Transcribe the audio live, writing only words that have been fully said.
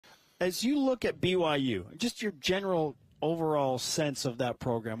as you look at BYU, just your general overall sense of that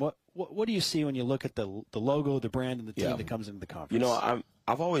program, what do you see when you look at the logo, the brand, and the team that comes into the conference? You know,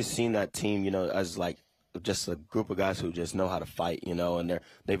 I've always seen that team, you know, as like just a group of guys who just know how to fight, you know, and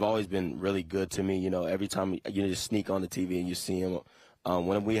they've always been really good to me. You know, every time you just sneak on the TV and you see them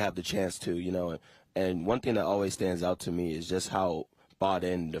when we have the chance to, you know, and one thing that always stands out to me is just how bought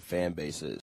in the fan base is.